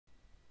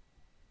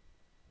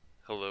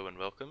Hello and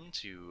welcome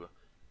to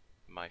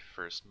my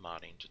first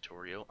modding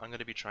tutorial. I'm going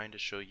to be trying to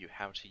show you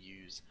how to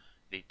use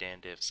the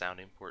DanDiv sound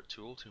import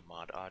tool to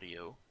mod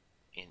audio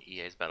in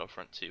EA's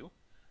Battlefront 2.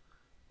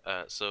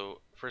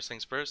 So first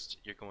things first,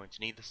 you're going to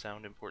need the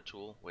sound import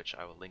tool, which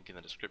I will link in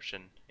the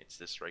description. It's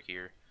this right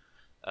here.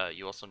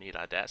 You also need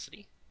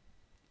Audacity.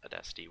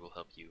 Audacity will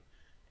help you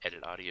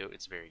edit audio.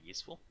 It's very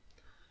useful.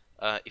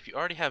 If you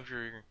already have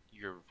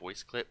your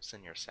voice clips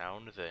and your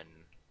sound,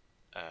 then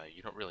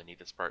you don't really need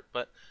this part,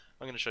 but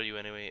I'm going to show you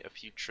anyway a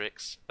few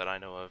tricks that I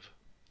know of.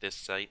 This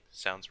site,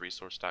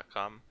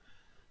 soundsresource.com,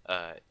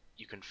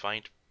 you can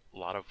find a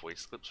lot of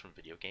voice clips from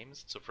video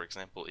games. So for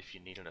example, if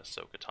you need an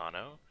Ahsoka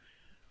Tano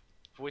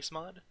voice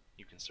mod,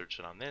 you can search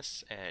it on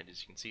this, and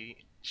as you can see,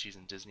 she's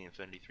in Disney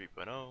Infinity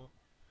 3.0,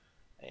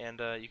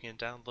 and you can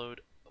download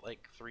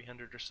like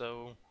 300 or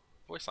so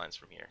voice lines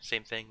from here.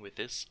 Same thing with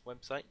this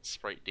website,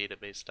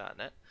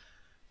 spritedatabase.net.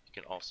 You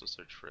can also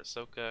search for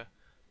Ahsoka,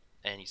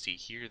 and you see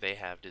here they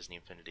have Disney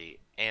Infinity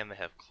and they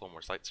have Clone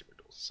Wars lightsaber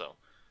duels. So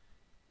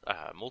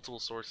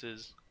multiple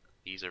sources.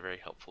 These are very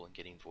helpful in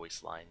getting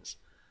voice lines.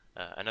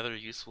 Another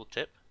useful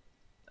tip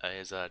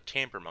is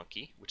Timbre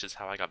Monkey, which is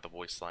how I got the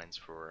voice lines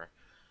for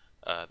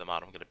the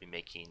mod I'm going to be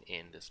making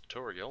in this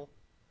tutorial.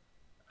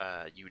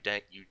 You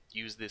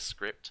use this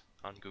script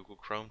on Google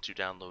Chrome to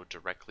download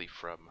directly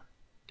from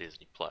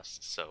Disney Plus.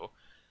 So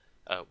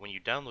when you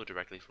download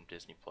directly from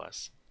Disney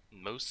Plus,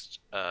 most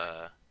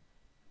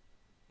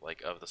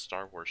like of the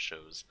Star Wars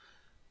shows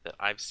that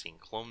I've seen,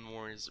 Clone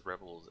Wars,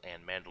 Rebels,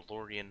 and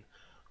Mandalorian,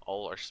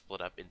 all are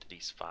split up into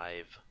these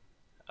five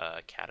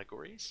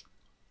categories.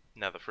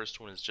 Now the first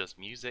one is just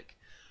music,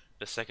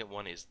 the second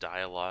one is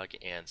dialogue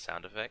and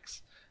sound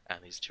effects,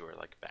 and these two are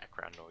like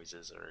background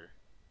noises or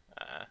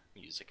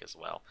music as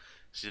well.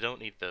 So you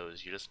don't need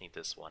those, you just need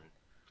this one,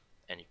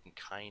 and you can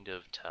kind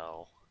of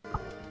tell.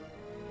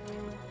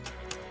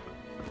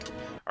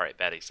 Alright,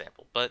 bad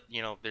example, but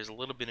you know, there's a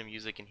little bit of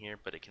music in here,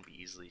 but it can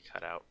be easily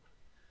cut out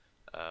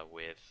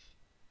with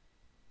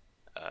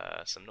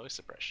some noise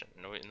suppression,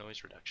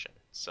 noise reduction.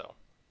 So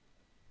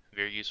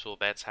very useful.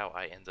 That's how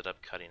I ended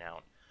up cutting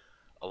out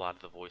a lot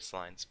of the voice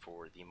lines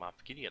for the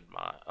Moff Gideon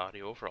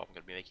audio overall I'm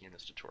going to be making in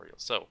this tutorial.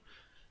 So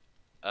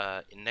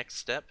next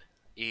step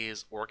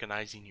is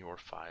organizing your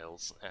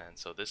files, and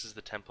so this is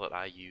the template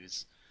I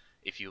use.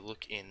 If you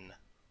look in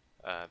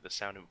the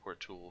sound import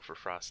tool for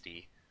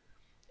Frosty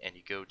and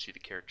you go to the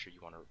character you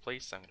want to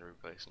replace, I'm going to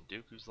replace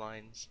Dooku's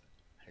lines.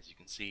 As you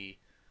can see,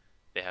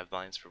 they have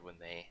lines for when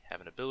they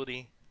have an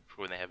ability, for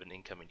when they have an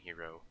incoming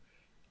hero.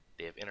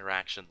 They have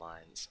interaction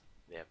lines,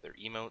 they have their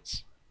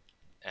emotes,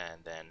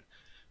 and then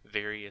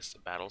various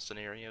battle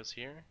scenarios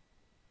here,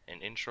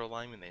 an intro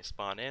line when they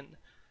spawn in,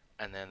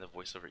 and then the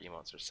voiceover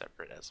emotes are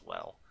separate as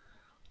well.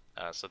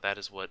 So that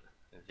is what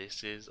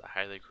this is. I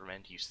highly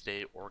recommend you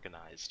stay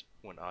organized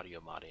when audio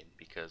modding,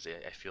 because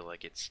I feel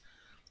like it's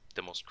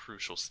the most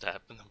crucial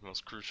step and the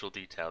most crucial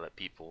detail that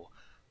people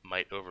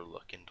might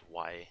overlook, and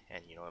why,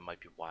 and you know, it might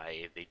be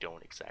why they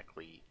don't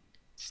exactly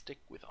stick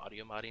with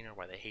audio modding or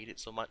why they hate it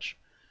so much.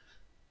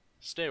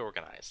 Stay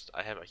organized.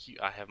 I have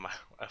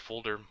a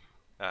folder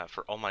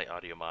for all my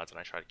audio mods, and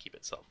I try to keep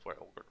it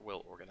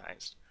well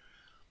organized.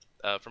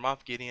 For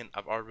Moff Gideon,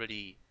 I've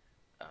already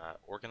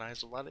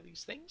organized a lot of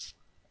these things.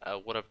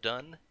 What I've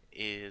done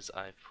is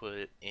I've put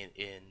it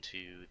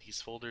into these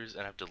folders,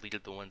 and I've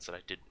deleted the ones that I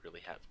didn't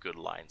really have good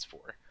lines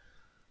for.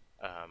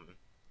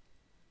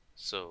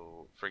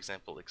 So, for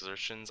example,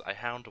 exertions, I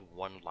found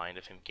one line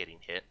of him getting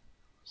hit,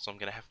 so I'm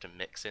going to have to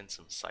mix in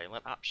some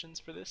silent options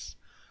for this.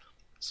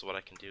 So what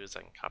I can do is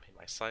I can copy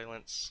my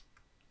silence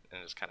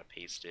and just kind of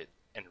paste it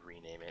and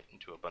rename it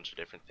into a bunch of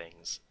different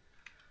things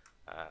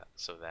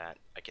so that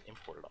I can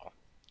import it all.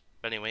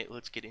 But anyway,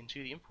 let's get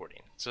into the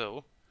importing.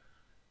 So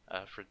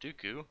for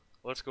Dooku,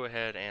 let's go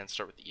ahead and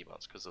start with the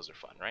emotes, because those are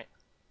fun, right?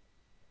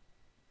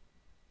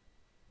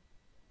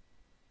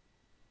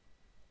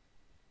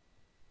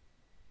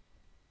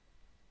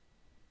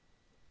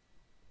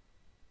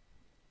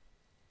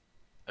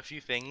 A few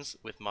things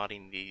with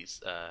modding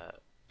these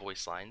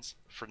voice lines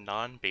for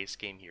non-base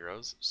game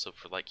heroes, so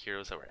for like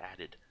heroes that were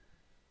added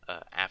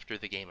after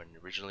the game and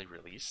originally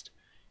released,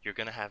 you're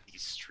going to have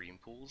these stream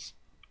pools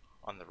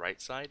on the right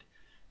side,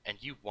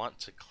 and you want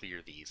to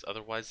clear these,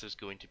 otherwise there's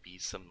going to be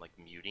some like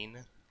muting,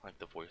 like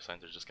the voice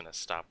lines are just going to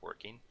stop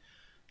working.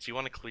 So you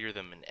want to clear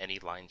them in any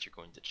lines you're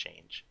going to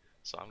change.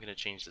 So I'm going to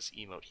change this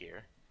emote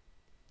here,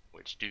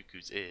 which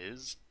Dooku's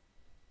is.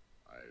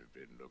 I've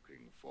been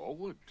looking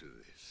forward to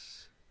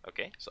this.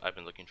 Okay, so I've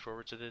been looking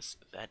forward to this.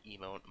 That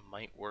emote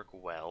might work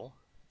well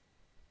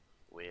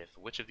with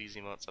which of these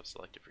emotes I've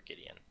selected for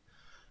Gideon.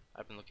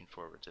 I've been looking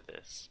forward to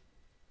this.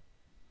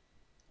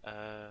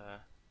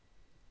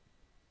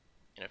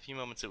 In a few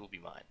moments it will be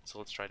mine. So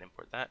let's try to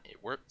import that.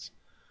 It worked.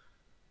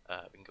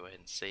 We can go ahead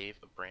and save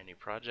a brand new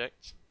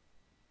project.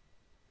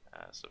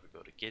 So if we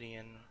go to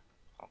Gideon,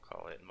 I'll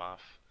call it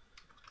Moff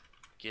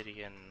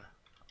Gideon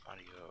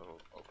Audio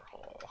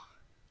Overhaul.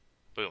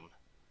 Boom.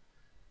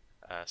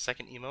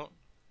 Second emote,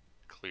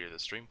 clear the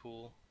stream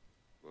pool.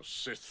 The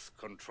Sith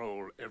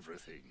control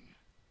everything.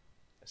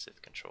 as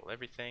if control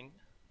everything.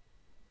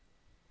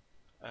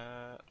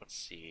 Let's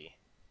see.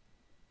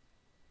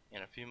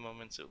 In a few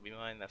moments it will be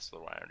mine. That's the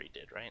one I already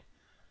did, right?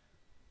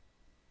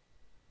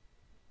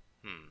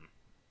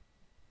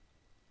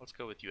 Let's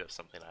go with you have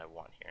something I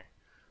want here.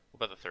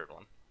 What about the third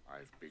one?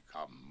 I've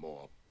become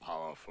more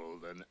powerful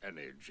than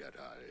any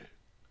Jedi.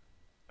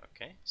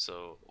 Okay,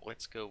 so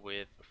let's go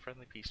with a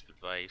friendly piece of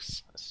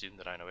advice. Assume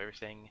that I know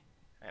everything.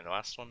 And the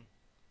last one?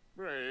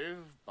 Brave,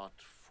 but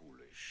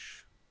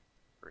foolish.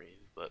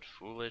 Brave but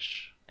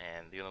foolish.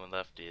 And the only one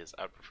left is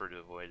I'd prefer to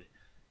avoid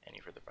any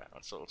further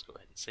violence. So let's go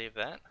ahead and save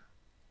that.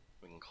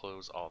 We can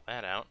close all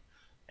that out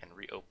and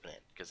reopen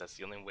it, because that's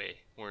the only way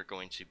we're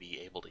going to be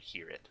able to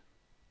hear it.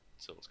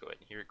 So let's go ahead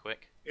and hear it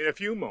quick. In a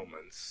few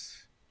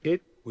moments,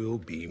 it will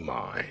be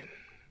mine.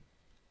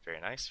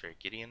 Very nice, very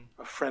Gideon.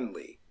 A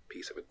friendly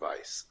piece of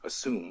advice.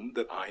 Assume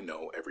that I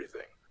know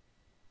everything.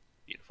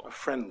 Beautiful. A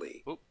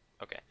friendly. Oop,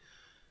 okay.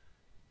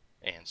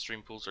 And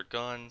stream pools are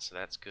gone, so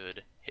that's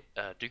good.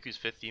 Dooku's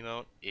fifth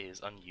emote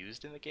is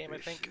unused in the game, I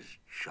think. This is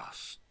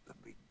just the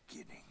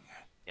beginning.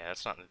 Yeah,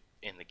 that's not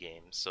in the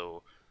game,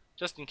 so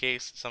just in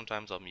case,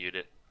 sometimes I'll mute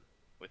it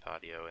with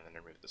audio and then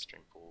remove the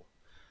stream pool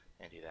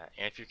and do that.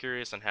 And if you're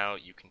curious on how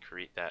you can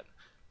create that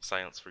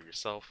silence for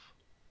yourself,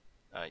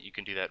 you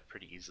can do that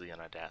pretty easily on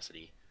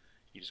Audacity.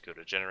 You just go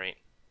to generate,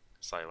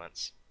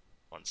 silence,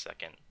 1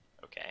 second,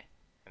 okay,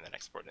 and then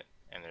export it,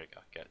 and there you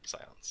go, got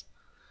silence.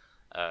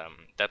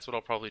 That's what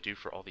I'll probably do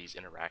for all these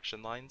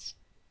interaction lines,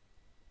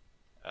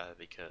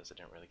 because I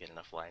didn't really get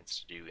enough lines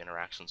to do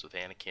interactions with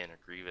Anakin or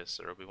Grievous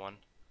or Obi-Wan.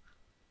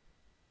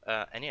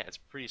 And yeah, it's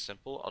pretty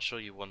simple. I'll show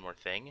you one more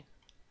thing.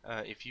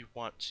 If you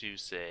want to,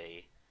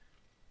 say,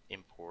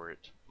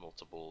 import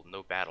multiple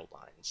no battle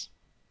lines,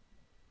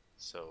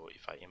 so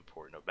if I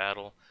import no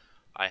battle,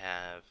 I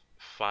have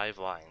 5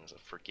 lines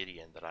for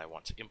Gideon that I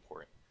want to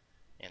import,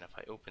 and if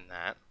I open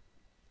that,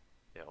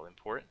 they'll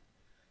import.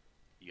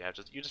 You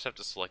just have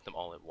to select them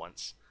all at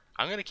once.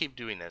 I'm gonna keep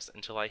doing this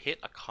until I hit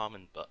a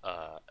common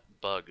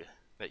bug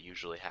that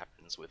usually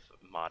happens with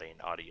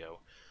modding audio,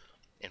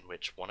 in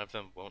which one of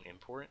them won't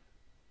import.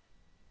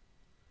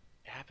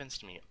 It happens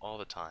to me all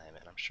the time,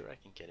 and I'm sure I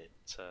can get it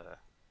to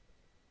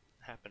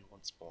happen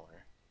once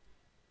more.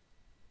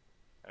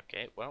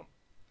 Okay, well,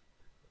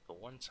 the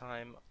one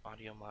time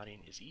audio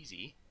modding is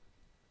easy,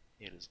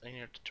 it is in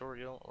a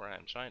tutorial where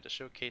I'm trying to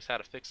showcase how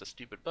to fix a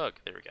stupid bug.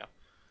 There we go.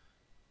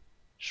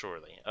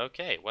 Surely.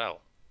 Okay,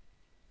 well,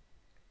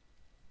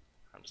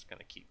 I'm just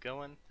gonna keep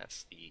going.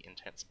 That's the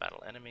intense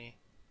battle enemy.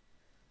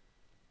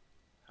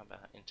 How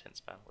about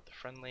intense battle with the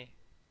friendly?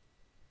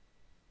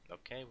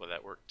 Okay, well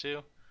that worked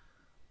too.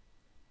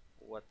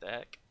 What the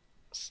heck?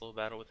 Slow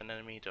battle with an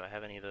enemy, do I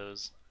have any of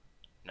those?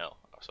 No.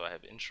 So I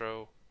have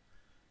intro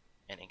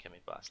and incoming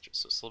blasters.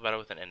 So slow battle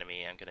with an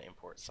enemy, I'm going to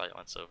import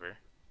silence over,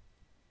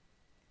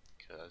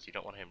 because you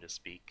don't want him to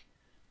speak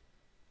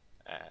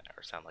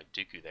or sound like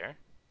Dooku there.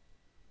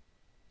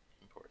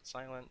 Import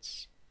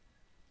silence,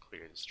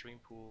 clear the stream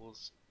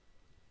pools,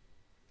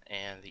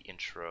 and the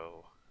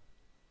intro.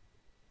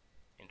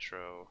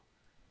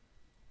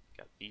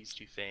 Got these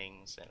 2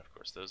 things, and of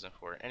course those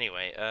import.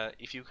 Anyway,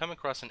 if you come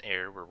across an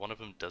error where one of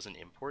them doesn't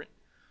import,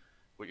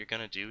 what you're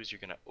going to do is you're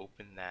going to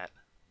open that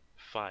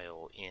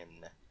file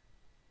in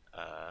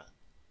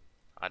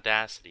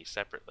Audacity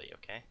separately,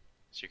 okay?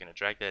 So you're going to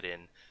drag that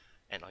in,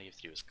 and all you have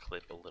to do is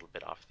clip a little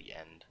bit off the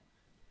end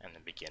and the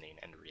beginning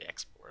and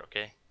re-export,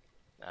 okay?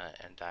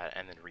 And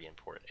then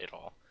re-import it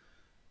all.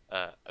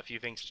 A few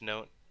things to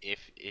note: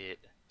 if it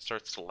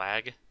starts to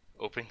lag,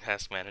 open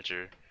Task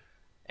Manager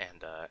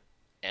and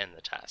end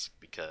the task,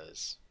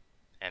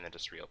 and then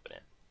just reopen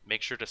it.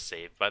 Make sure to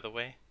save, by the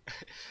way.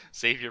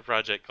 Save your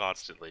project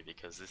constantly,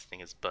 because this thing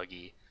is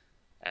buggy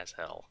as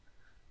hell.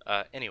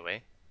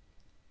 Anyway,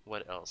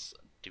 what else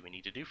do we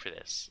need to do for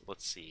this?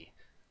 Let's see.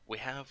 We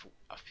have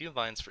a few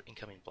lines for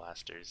incoming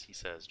blasters. He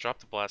says, drop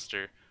the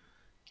blaster.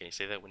 Can he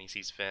say that when he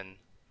sees Finn?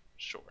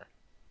 Sure.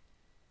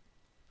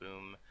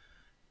 Boom.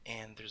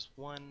 And there's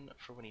one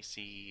for when he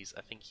sees,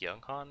 I think,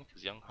 Young Han,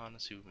 because Young Han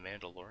is who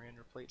Mandalorian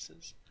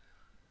replaces.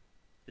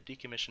 The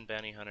decommissioned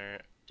bounty hunter,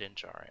 Din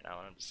Djarin. I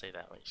want him to say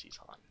that when he sees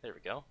Han. There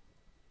we go.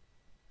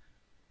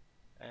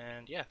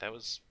 And yeah, that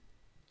was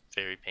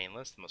very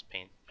painless. The most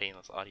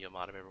painless audio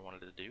mod I've ever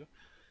wanted to do.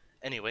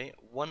 Anyway,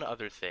 one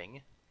other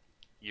thing.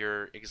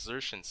 Your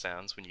exertion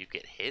sounds when you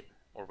get hit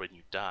or when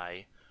you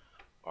die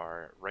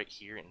are right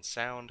here in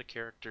sound,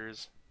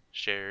 characters,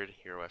 shared,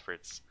 hero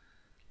efforts,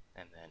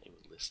 and then it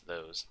would list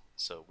those.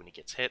 So when he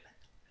gets hit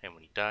and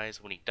when he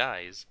dies,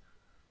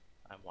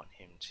 I want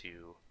him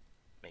to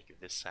make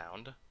this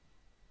sound.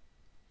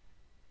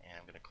 And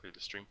I'm going to clear the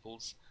stream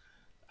pools.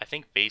 I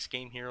think base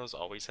game heroes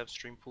always have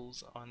stream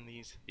pools on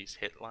these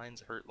hurt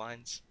lines.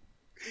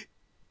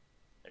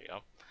 There you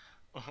go.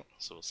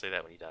 So we'll say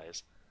that when he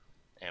dies.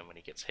 And when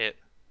he gets hit,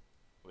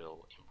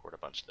 we'll import a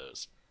bunch of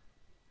those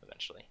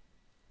eventually.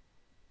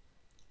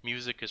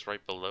 Music is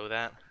right below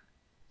that.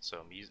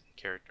 So music,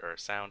 character, or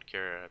sound,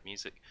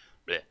 music,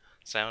 bleh,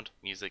 sound,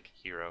 music,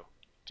 hero,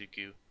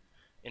 Dooku,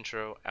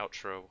 intro,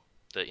 outro,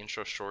 The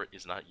intro short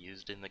is not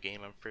used in the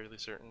game, I'm fairly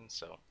certain,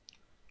 so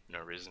no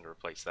reason to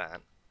replace that.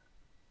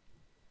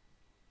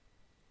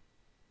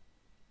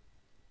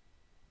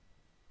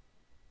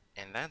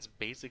 And that's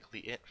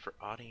basically it for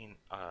modding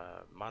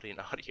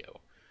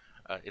audio.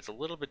 It's a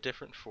little bit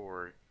different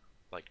for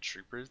like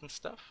troopers and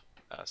stuff.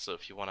 So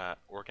if you want to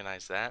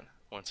organize that,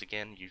 once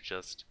again, you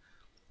just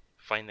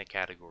find the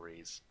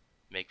categories,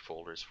 make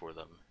folders for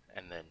them,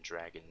 and then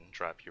drag and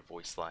drop your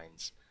voice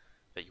lines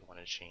that you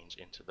want to change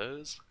into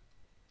those.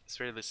 It's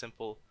fairly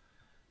simple.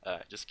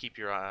 Just keep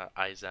your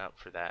eyes out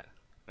for that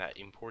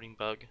importing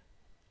bug,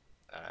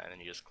 and then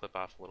you just clip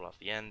off a little off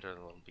the end or a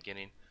little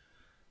beginning.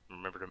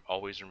 Remember to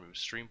always remove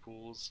stream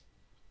pools.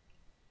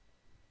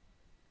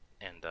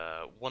 And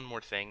one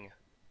more thing,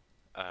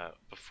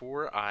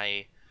 before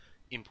I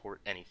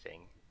import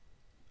anything,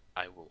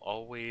 I will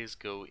always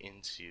go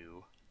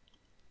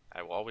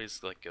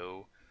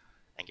go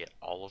and get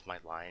all of my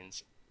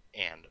lines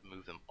and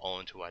move them all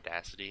into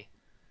Audacity.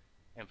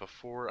 And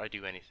before I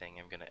do anything,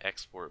 I'm going to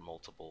export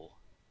multiple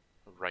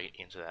right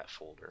into that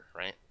folder,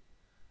 right?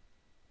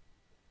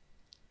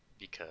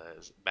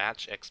 Because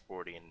batch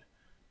exporting,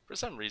 for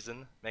some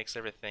reason, makes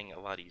everything a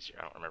lot easier.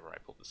 I don't remember where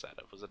I pulled this out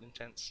of. Was it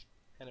intense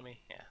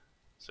enemy? Yeah.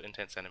 So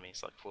intense enemy,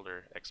 select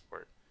folder,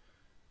 export,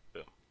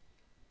 boom.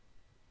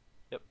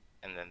 Yep.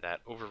 And then that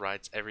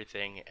overrides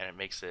everything, and it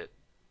makes it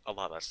a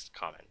lot less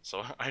common.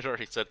 So I'd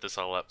already set this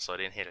all up, so I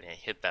didn't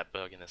hit that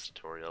bug in this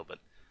tutorial. But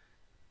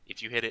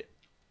if you hit it,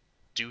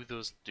 do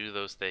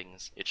those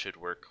things. It should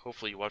work.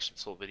 Hopefully you watched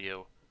this whole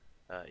video.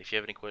 If you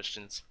have any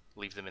questions,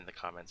 leave them in the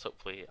comments.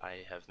 Hopefully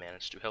I have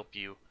managed to help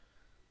you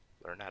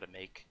learn how to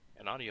make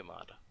an audio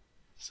mod.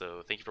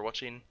 So thank you for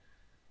watching.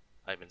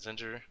 I've been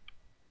Zinger,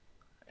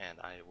 and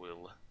I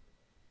will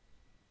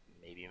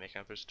maybe make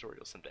another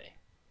tutorial someday.